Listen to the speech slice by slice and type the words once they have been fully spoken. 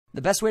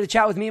The best way to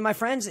chat with me and my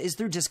friends is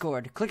through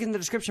Discord. Click in the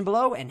description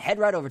below and head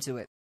right over to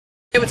it.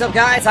 Hey, what's up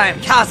guys? I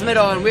am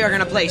Cosmitto and we are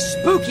going to play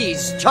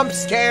Spooky's Jump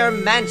Scare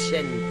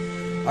Mansion.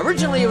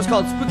 Originally it was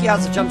called Spooky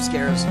House of Jump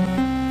Scares.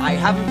 I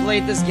haven't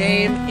played this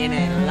game in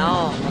a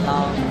long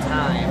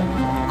time.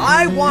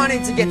 I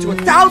wanted to get to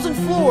 1,000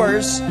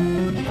 floors,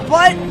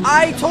 but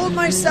I told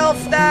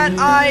myself that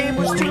I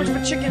was too much of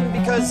a chicken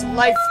because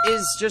life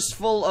is just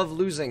full of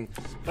losing.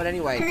 But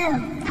anyway,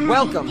 hello,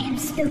 welcome. I'm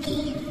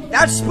Spooky.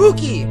 That's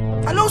Spooky!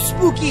 Hello,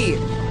 Spooky!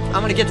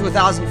 I'm gonna get to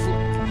 1,000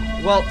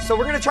 floors. Well, so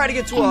we're gonna try to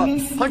get to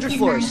 100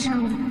 floors.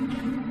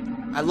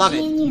 I love it.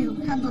 Can you,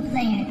 humble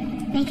player,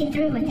 make it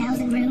through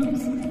 1,000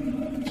 rooms?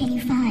 Can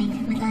you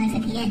find what lies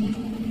at the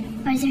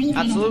end? Or is there even...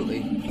 Absolutely.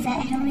 Because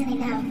I don't really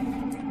know.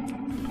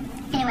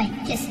 Anyway,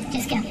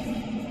 just go.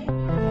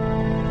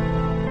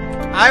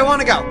 I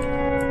wanna go.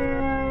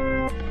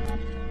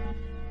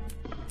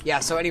 Yeah,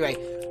 so anyway,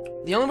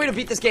 the only way to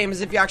beat this game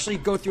is if you actually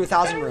go through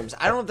 1,000 rooms.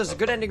 I don't know if there's a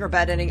good ending or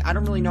bad ending. I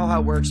don't really know how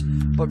it works.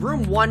 But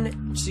room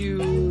 1 to...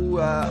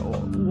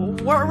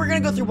 we're gonna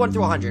go through 1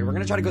 through 100. We're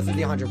gonna try to go through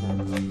the 100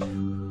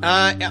 room.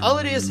 All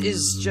it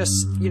is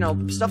just, you know,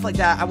 stuff like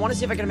that. I want to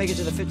see if I can make it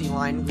to the 50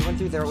 line. We went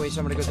through their way, so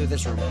I'm gonna go through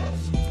this room.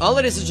 All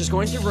it is just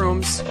going through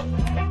rooms.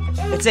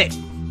 That's it.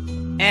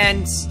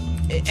 And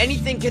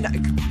anything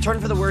can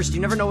turn for the worst.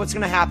 You never know what's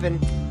gonna happen.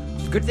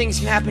 Good things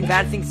can happen,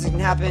 bad things can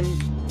happen.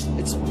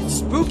 It's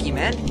spooky,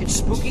 man. It's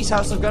Spooky's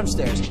House of Jump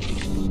Scares.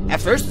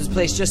 At first, this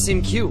place just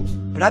seemed cute,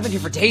 but I've been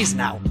here for days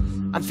now.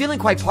 I'm feeling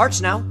quite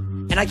parched now,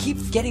 and I keep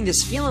getting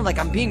this feeling like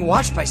I'm being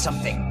watched by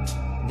something.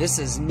 This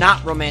is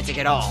not romantic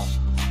at all.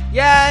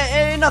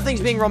 Yeah,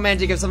 nothing's being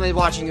romantic if somebody's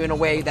watching you in a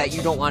way that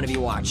you don't want to be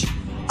watched.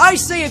 I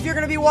say if you're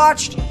gonna be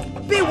watched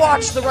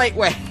the right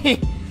way.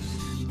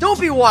 Don't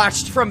be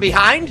watched from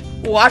behind,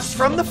 watched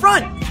from the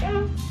front.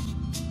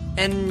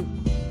 And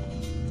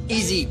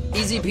easy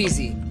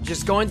peasy.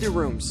 Just going through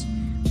rooms.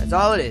 That's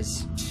all it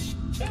is.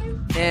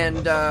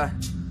 And,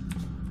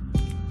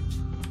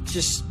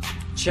 just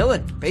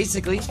chilling,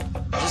 basically.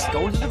 Just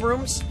going through the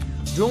rooms,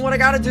 doing what I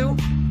gotta do.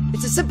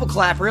 It's a simple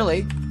clap,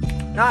 really.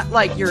 Not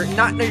like you're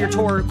not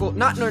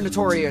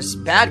notorious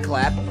bad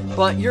clap,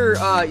 but you're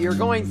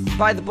going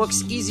by the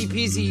books easy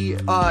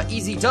peasy,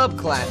 easy dub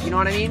clap. You know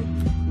what I mean?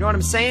 You know what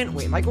I'm saying?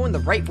 Wait, am I going the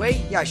right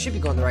way? Yeah, I should be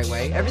going the right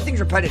way. Everything's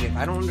repetitive.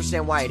 I don't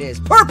understand why it is.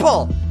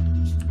 Purple!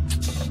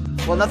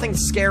 Well, nothing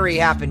scary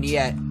happened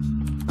yet.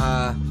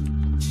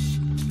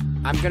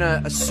 I'm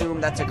gonna assume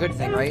that's a good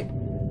thing, right?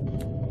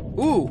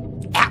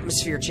 Ooh,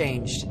 atmosphere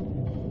changed.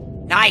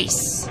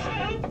 Nice!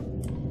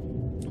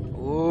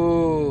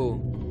 Ooh.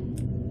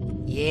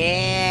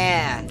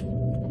 Yeah!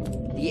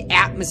 The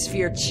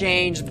atmosphere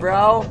changed,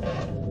 bro.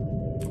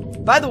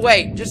 By the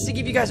way, just to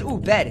give you guys... Ooh,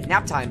 bed,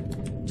 nap time.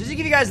 Just to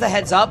give you guys the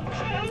heads up,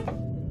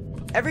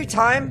 every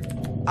time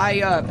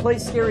I play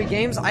scary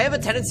games, I have a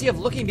tendency of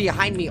looking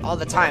behind me all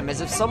the time,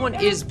 as if someone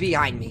is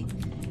behind me.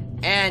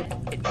 And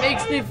it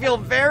makes me feel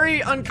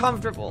very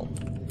uncomfortable.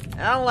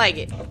 And I don't like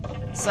it.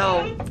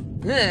 So,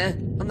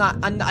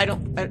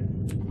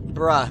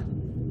 bruh.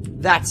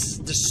 That's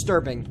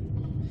disturbing.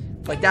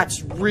 Like,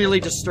 that's really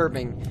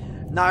disturbing.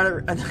 I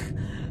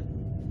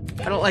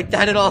don't like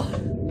that at all.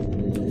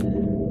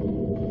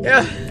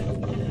 Yeah.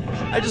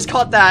 I just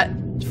caught that.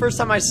 First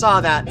time I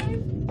saw that.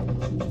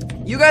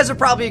 You guys are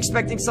probably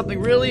expecting something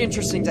really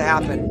interesting to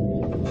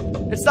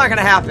happen. It's not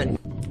gonna happen.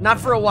 Not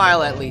for a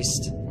while, at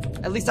least.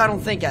 At least I don't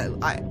think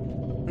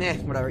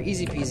whatever.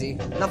 Easy peasy.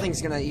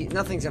 Nothing's gonna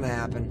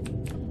happen.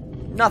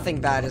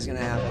 Nothing bad is gonna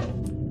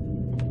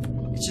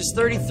happen. It's just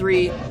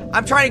 33.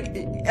 I'm trying to...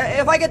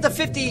 If I get to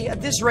 50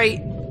 at this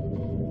rate...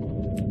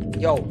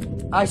 Yo,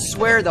 I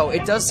swear, though,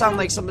 it does sound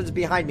like something's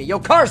behind me. Yo,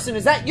 Carson,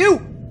 is that you?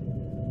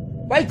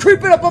 Why you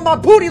creeping up on my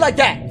booty like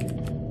that?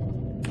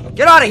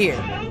 Get out of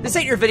here. This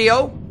ain't your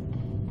video.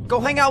 Go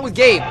hang out with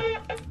Gabe.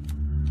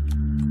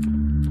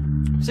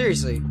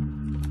 Seriously.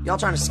 Y'all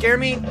trying to scare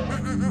me?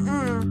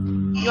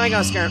 You ain't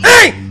gonna scare me.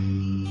 Hey!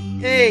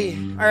 Hey,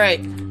 alright.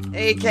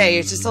 AK,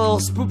 it's just a little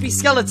spoopy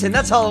skeleton.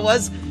 That's all it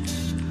was.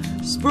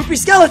 Spoopy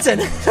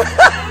skeleton.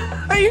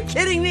 Are you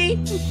kidding me?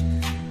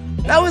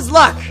 That was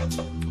luck.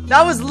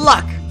 That was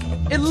luck.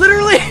 It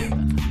literally...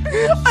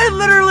 I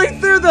literally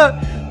threw the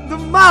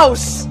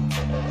mouse.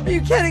 Are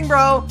you kidding,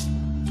 bro?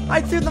 I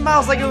threw the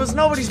mouse like it was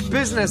nobody's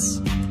business.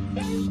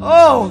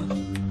 Oh!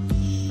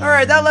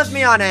 Alright, that left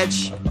me on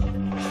edge.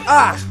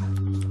 Ah!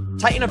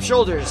 Tighten up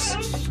shoulders.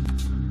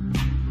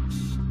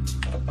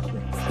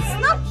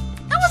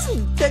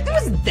 It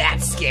wasn't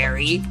that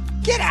scary.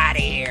 Get out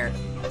of here.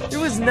 It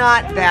was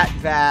not that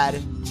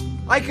bad.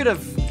 I could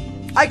have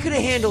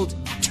handled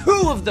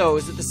 2 of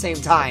those at the same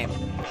time.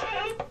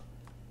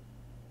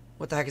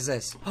 What the heck is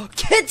this? Oh,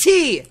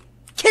 Kitty!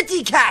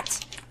 Kitty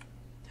cat!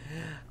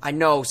 I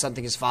know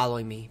something is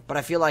following me, but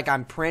I feel like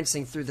I'm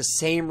prancing through the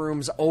same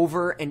rooms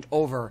over and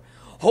over,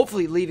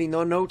 hopefully leaving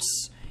no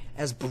notes,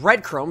 as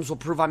breadcrumbs will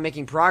prove I'm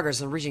making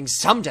progress and reaching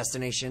some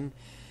destination.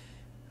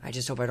 I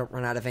just hope I don't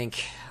run out of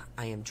ink.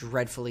 I am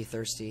dreadfully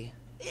thirsty.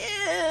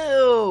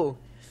 Ew!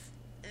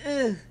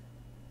 Ugh.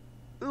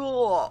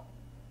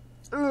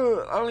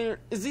 Ugh, I don't even,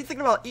 is he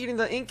thinking about eating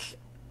the ink?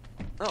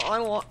 Oh, I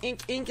don't want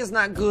ink. Ink is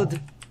not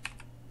good.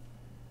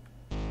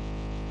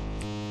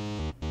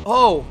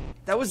 Oh,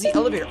 that was the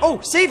elevator.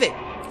 Oh, save it!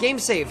 Game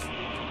save.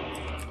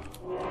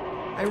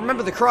 I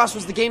remember the cross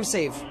was the game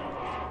save.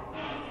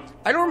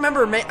 I don't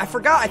remember, I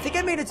forgot. I think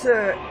I made it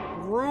to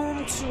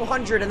room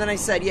 200 and then I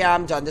said, yeah,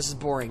 I'm done. This is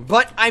boring.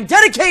 But I'm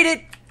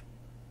dedicated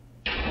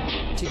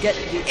to get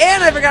the,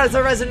 and I forgot it's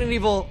a Resident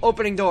Evil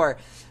opening door.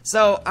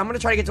 So I'm gonna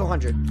try to get to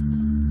 100.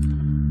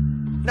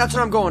 That's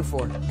what I'm going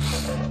for.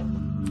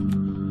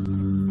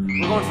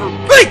 We're going for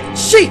big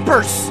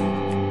sheepers!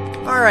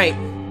 Alright.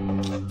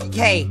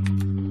 Hey,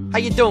 how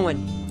you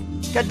doing?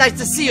 Got nice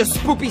to see you,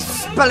 Spoopy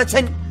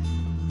Skeleton.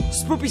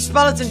 Spoopy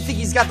Skeleton think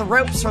he's got the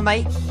ropes for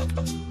me.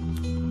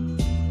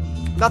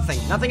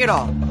 Nothing at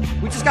all.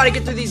 We just gotta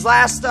get through these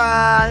last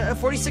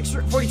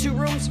 42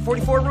 rooms?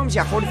 44 rooms?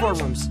 Yeah, 44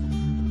 rooms.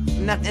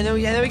 And then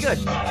we good.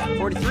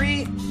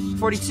 43,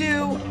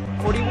 42,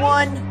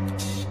 41.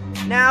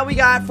 Now we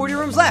got 40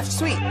 rooms left.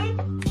 Sweet.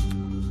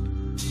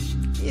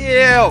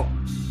 Ew.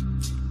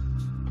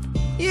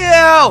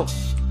 Ew.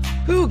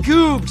 Who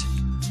goobed?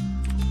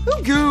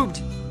 Who goobed?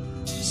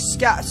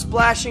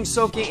 Splashing,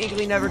 soaking,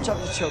 inkly, never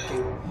touch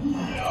choking.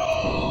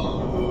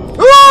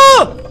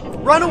 Ah!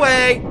 Run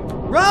away.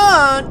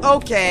 Run.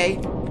 Okay.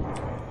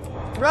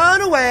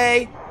 Run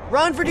away.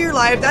 Run for dear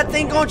life. That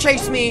thing gonna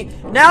chase me.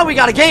 Now we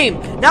got a game.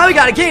 Now we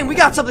got a game. We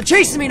got something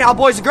chasing me now,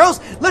 boys and girls.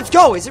 Let's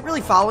go. Is it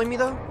really following me,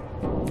 though?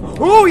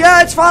 Oh,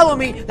 yeah, it's following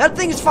me. That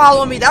thing is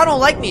following me. That don't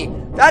like me.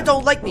 That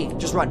don't like me.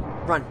 Just run.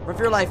 Run. Run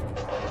for your life.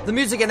 The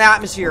music and the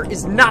atmosphere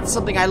is not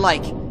something I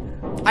like.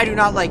 I do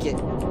not like it.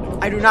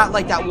 I do not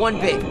like that one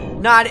bit.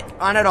 Not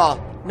at all.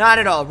 Not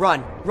at all.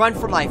 Run. Run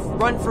for life.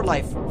 Run for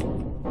life.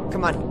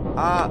 Come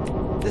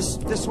on. This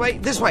way.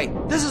 This way.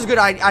 This is a good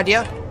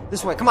idea.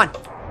 This way. Come on.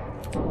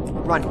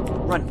 Run.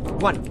 Run.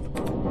 Run.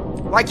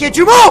 Why can't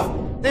you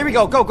move? There we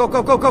go. Go, go,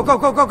 go, go, go, go,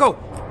 go, go, go.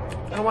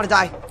 I don't want to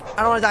die.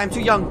 I don't want to die. I'm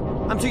too young.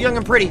 I'm too young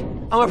and pretty.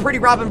 I'm a pretty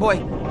Robin boy.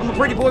 I'm a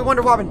pretty boy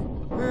Wonder Robin.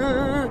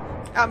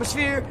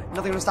 Atmosphere.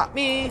 Nothing will stop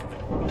me.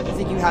 I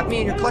think you have me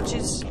in your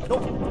clutches.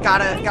 Nope.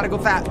 Gotta go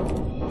fat.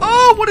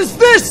 Oh, what is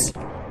this?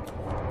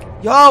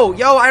 Yo,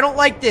 I don't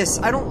like this.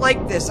 I don't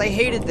like this. I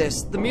hated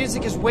this. The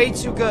music is way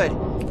too good.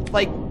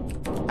 Like,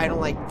 I don't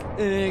like,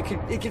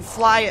 it can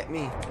fly at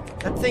me.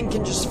 That thing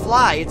can just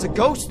fly. It's a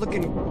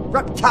ghost-looking,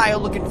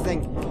 reptile-looking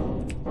thing.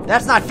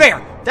 That's not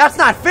fair. That's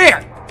not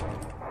fair.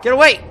 Get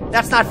away.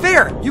 That's not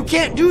fair. You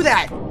can't do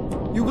that.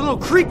 You little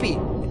creepy.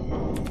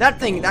 That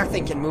thing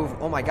can move.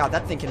 Oh my god,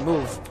 that thing can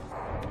move.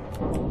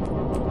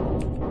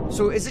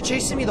 So is it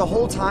chasing me the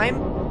whole time?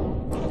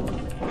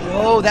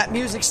 No, that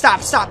music.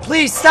 Stop.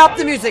 Please, stop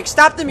the music.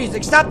 Stop the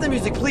music. Stop the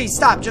music. Please,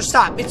 stop. Just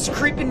stop. It's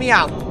creeping me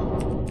out.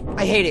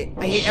 I hate it.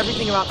 I hate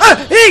everything about.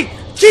 Ah! Hey!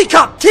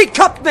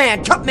 Teacup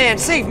man! Cup man!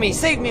 Save me,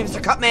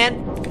 Mr. Cup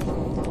man!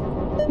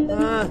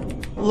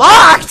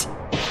 Locked!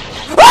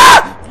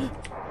 Ah!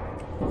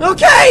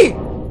 Okay!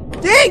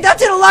 Dang, that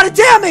did a lot of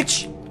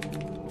damage!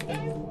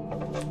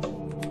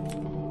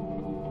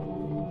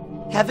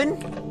 Heaven?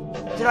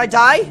 Did I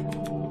die?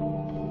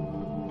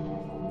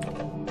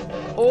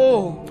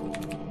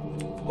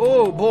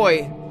 Oh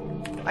boy.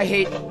 I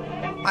hate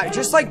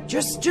just like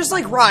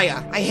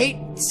Raya. I hate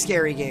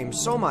scary games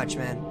so much,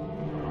 man.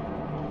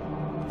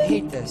 I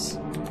hate this.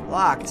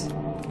 Locked.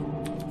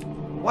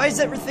 Why is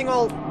everything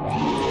all...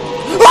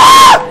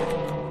 Ah!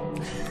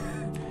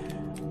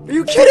 Are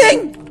you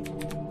kidding?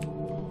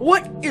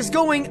 What is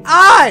going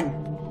on?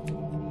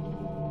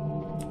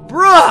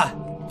 Bruh!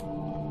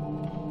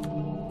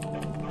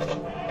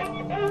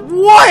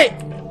 What?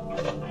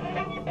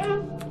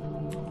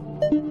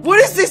 What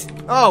is this?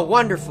 Oh,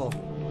 wonderful.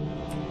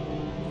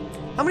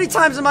 How many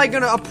times am I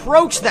gonna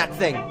approach that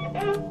thing?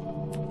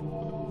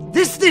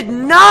 This did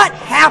not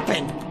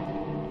happen.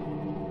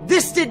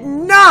 This did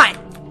not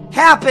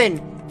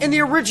happen in the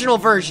original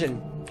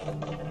version.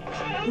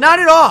 Not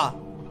at all.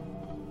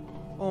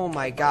 Oh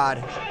my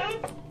god.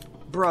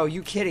 Bro,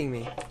 you kidding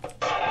me?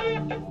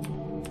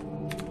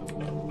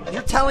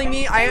 You're telling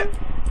me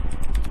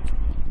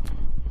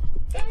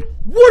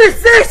What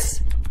is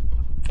this?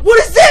 What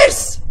is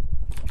this?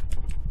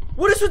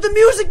 What is with the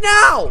music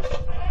now?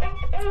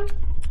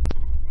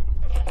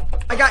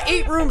 I got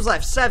 8 rooms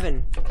left.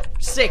 7.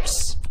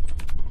 6.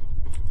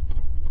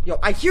 Yo,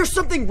 I hear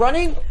something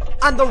running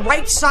on the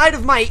right side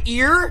of my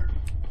ear.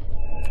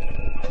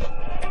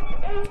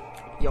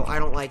 Yo, I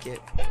don't like it.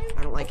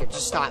 I don't like it.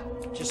 Just stop.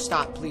 Just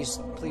stop, please.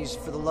 Please,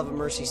 for the love of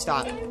mercy,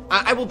 stop.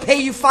 I will pay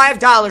you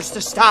 $5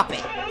 to stop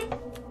it.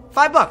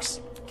 $5.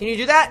 Can you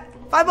do that?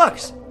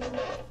 $5.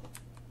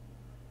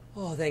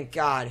 Oh, thank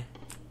God.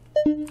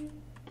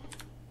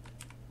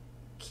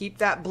 Keep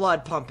that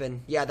blood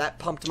pumping. Yeah, that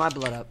pumped my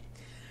blood up.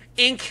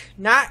 Ink,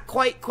 not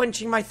quite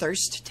quenching my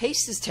thirst.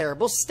 Taste is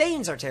terrible.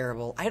 Stains are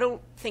terrible. I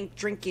don't think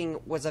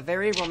drinking was a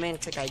very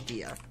romantic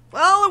idea.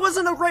 Well, it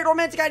wasn't a great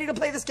romantic idea to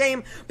play this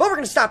game, but we're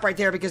gonna stop right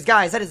there because,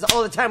 guys, that is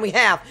all the time we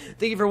have.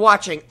 Thank you for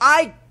watching.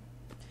 I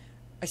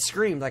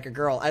screamed like a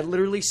girl. I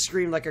literally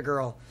screamed like a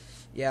girl.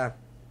 Yeah.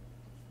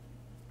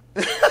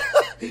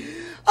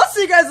 I'll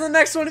see you guys in the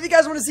next one. If you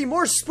guys want to see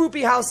more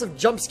spoopy House of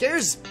Jump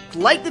Scares,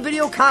 like the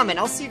video, comment.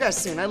 I'll see you guys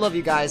soon. I love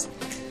you guys.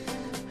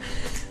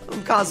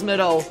 I'm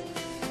Cosmitto,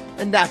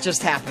 and that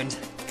just happened.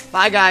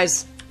 Bye,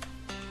 guys.